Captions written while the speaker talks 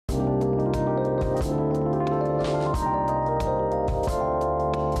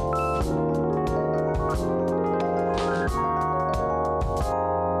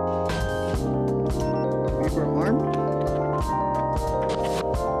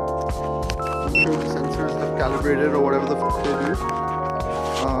sure the sensors have calibrated or whatever the f they do.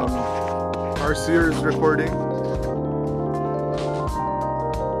 Our seer is recording.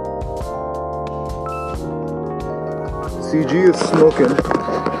 CG is smoking.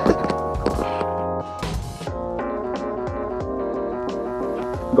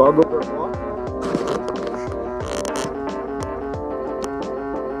 Goggles are off.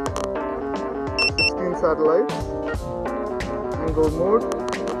 Satellites, angle mode,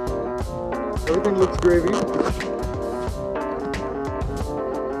 everything looks gravy.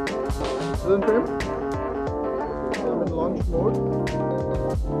 Isn't it? I'm in launch mode.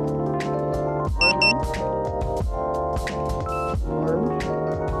 Armed.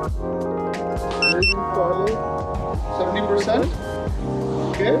 Raising throttle 70%.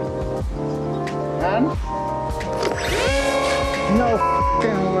 Okay. And no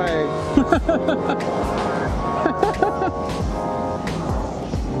f***ing way.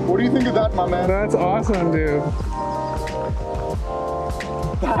 What do you think of that, my man? That's awesome, dude.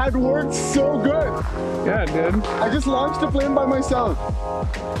 That worked so good. Yeah, it did. I just launched a plane by myself.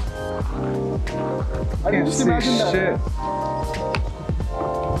 I can just imagine that. Shit.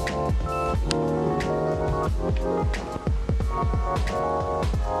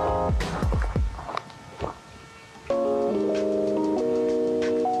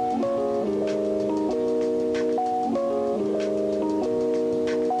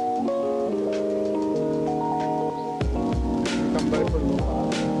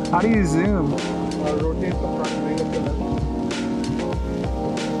 How do you zoom? Rotate the front wing of the lens.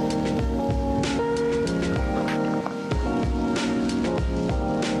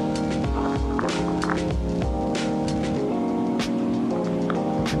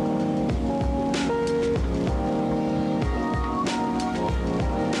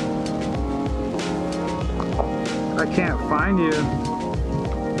 I can't find you.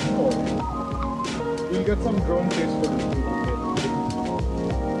 Oh. We'll get some drone chase for this.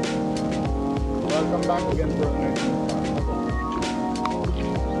 I'll come back again for a minute.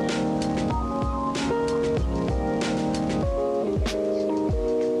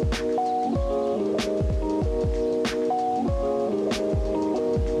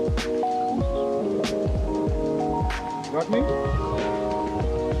 Got me?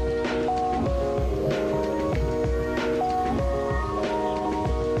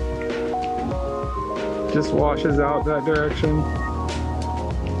 Just washes out that direction.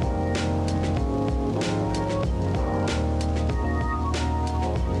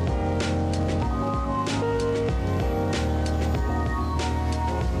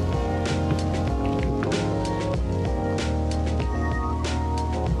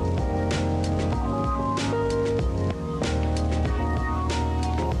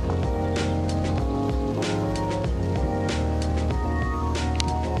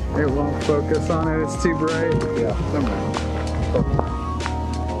 It won't focus on it, it's too bright. Yeah, never mind.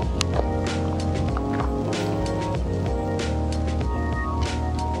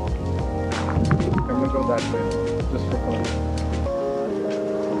 I'm gonna go that way, just for fun.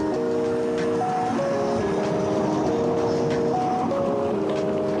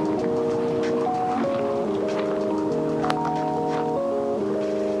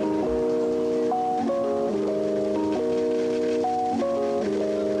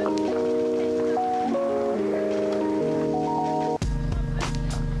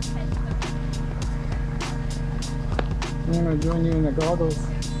 I'm gonna join you in the goggles.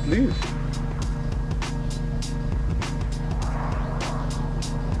 Please.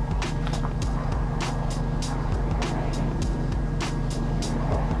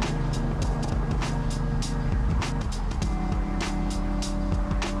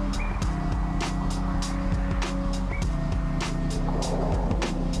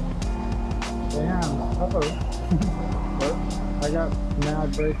 Damn. Uh-oh. What? I got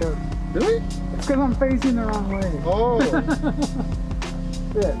mad breakup. Really? It's because I'm facing the wrong way. Oh.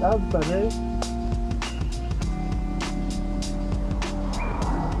 Shit, that was better.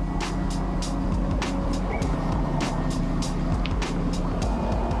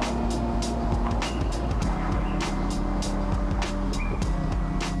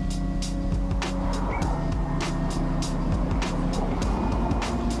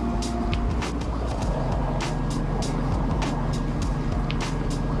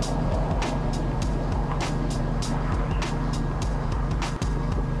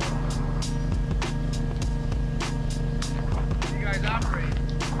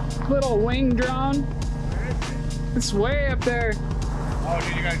 Little wing drone. Where is it? It's way up there. Oh,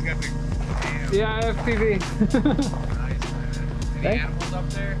 dude, you guys got the damn. Yeah, FPV. Nice, man. Any animals up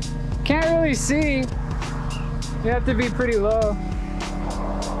there? Can't really see. You have to be pretty low.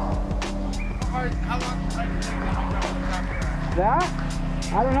 how long does it take to untitled chapter? That?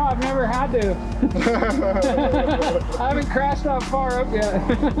 I don't know. I've never had to. I haven't crashed that far up yet.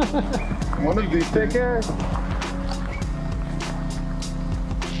 One of these Take days. care.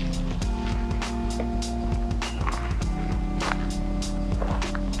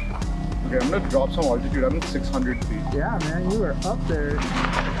 Okay, I'm gonna drop some altitude. I'm at 600 feet. Yeah, man, you were up there.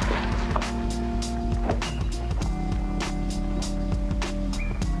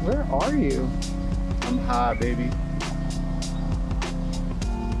 Where are you? I'm high, baby.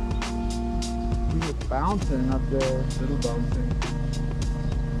 You were bouncing up there. Little bouncing.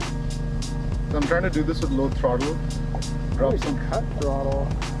 So I'm trying to do this with low throttle. Drop Really some. cut throttle.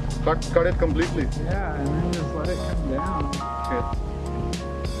 Cut it completely. Yeah, and then just let it come down. Okay.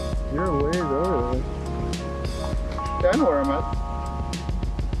 You're a ways over it. Yeah, I know where I'm at.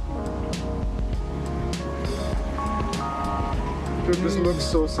 Dude, this looks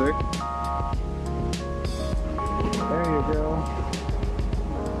so sick. There you go.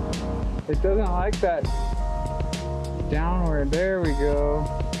 It doesn't like that downward. There we go.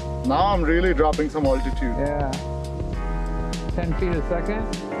 Now I'm really dropping some altitude. Yeah. 10 feet a second.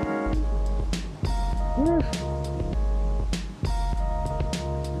 Woo.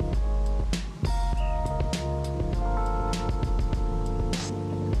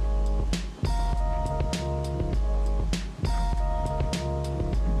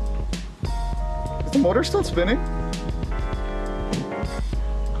 Is the motor still spinning?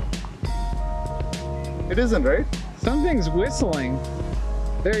 It isn't, right? Something's whistling.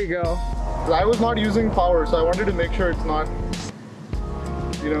 There you go. I was not using power, so I wanted to make sure it's not,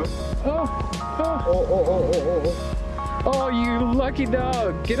 you know. Oh, oh, Oh, oh, oh, oh, oh, oh, you lucky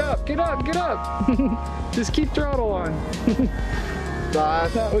dog. Get up, get up, get up. Just keep throttle on. oh.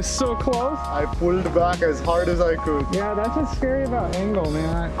 That was so close. I pulled back as hard as I could. Yeah, that's what's scary about angle,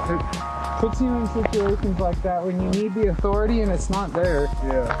 man. It puts you in situations like that when you need the authority and it's not there.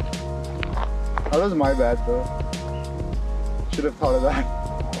 Yeah. That was my bad though. Should have thought of that.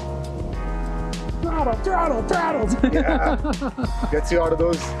 Throttle, throttle, throttle. Yeah. Gets you out of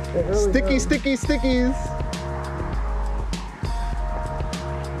those It really does. stickies.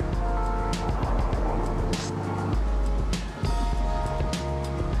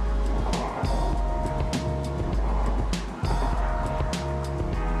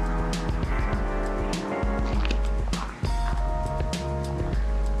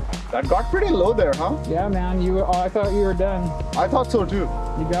 That got pretty low there, huh? Yeah, man. You. Oh, I thought you were done. I thought so too.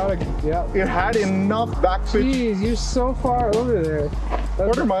 You gotta. Yeah. It had enough back pitch. Jeez, you're so far over there.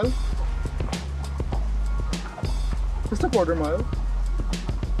 Quarter mile. Just a quarter mile.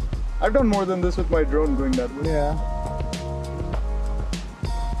 I've done more than this with my drone going that way. Yeah.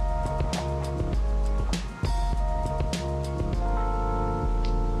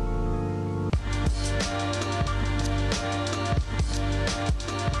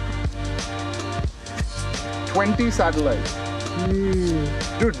 $20 satellites.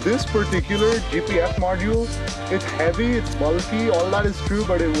 Jeez. Dude, this particular GPF module, it's heavy, it's bulky, all that is true,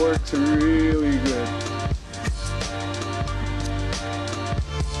 but it works really good.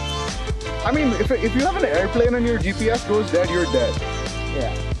 I mean, if you have an airplane and your GPS goes dead, you're dead,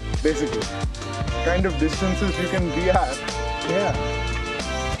 Yeah. basically. Kind of distances you can be at. Yeah.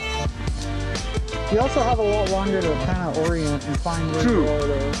 You also have a lot longer to kind of orient and find where True. you are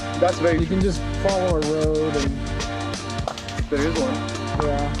though. That's very You true. can just follow a road and There is one.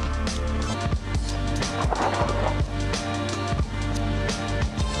 yeah.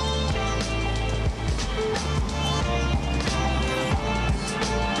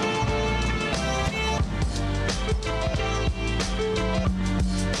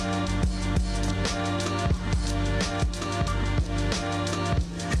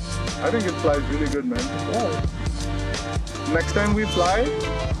 I think it flies really good, man. Yeah. Next time we fly,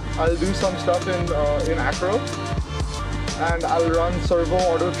 I'll do some stuff in acro, and I'll run servo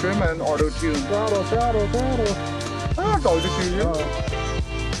auto trim and auto tune. Throttle, throttle, throttle. Not altitude, yeah.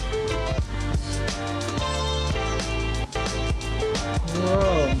 Oh.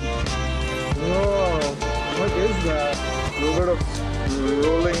 Whoa. Whoa. What is that? A little bit of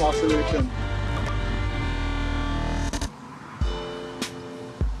rolling oscillation.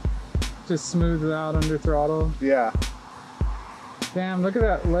 Just smooths out under throttle. Yeah. Damn, look at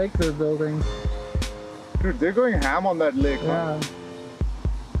that lake they're building. Dude, they're going ham on that lake, huh? Yeah.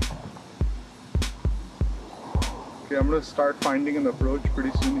 Okay, I'm gonna start finding an approach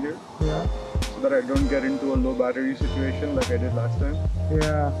pretty soon here, Yeah. so that I don't get into a low battery situation like I did last time.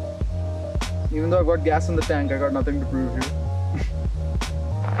 Yeah. Even though I've got gas in the tank, I got nothing to prove here.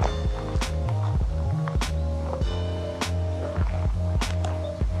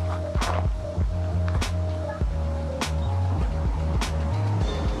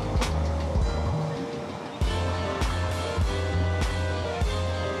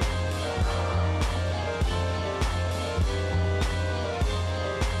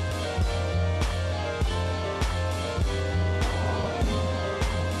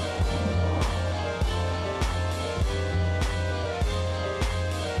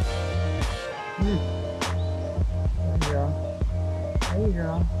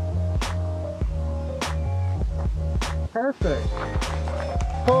 Perfect.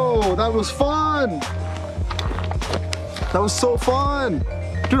 Oh, that was fun. That was so fun.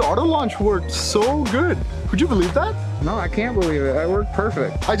 Dude, Autolaunch worked so good. Could you believe that? No, I can't believe it. That worked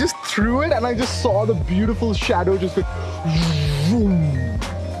perfect. I just threw it and I just saw the beautiful shadow just go zoom.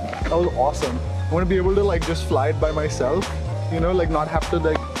 That was awesome. I want to be able to like just fly it by myself, you know, like not have to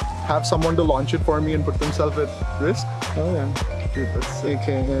like have someone to launch it for me and put themselves at risk. Oh yeah. Dude, that's sick.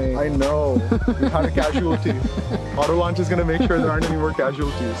 AKA. I know. We had a casualty. Autolaunch is going to make sure there aren't any more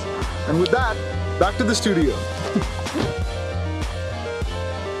casualties. And with that, back to the studio.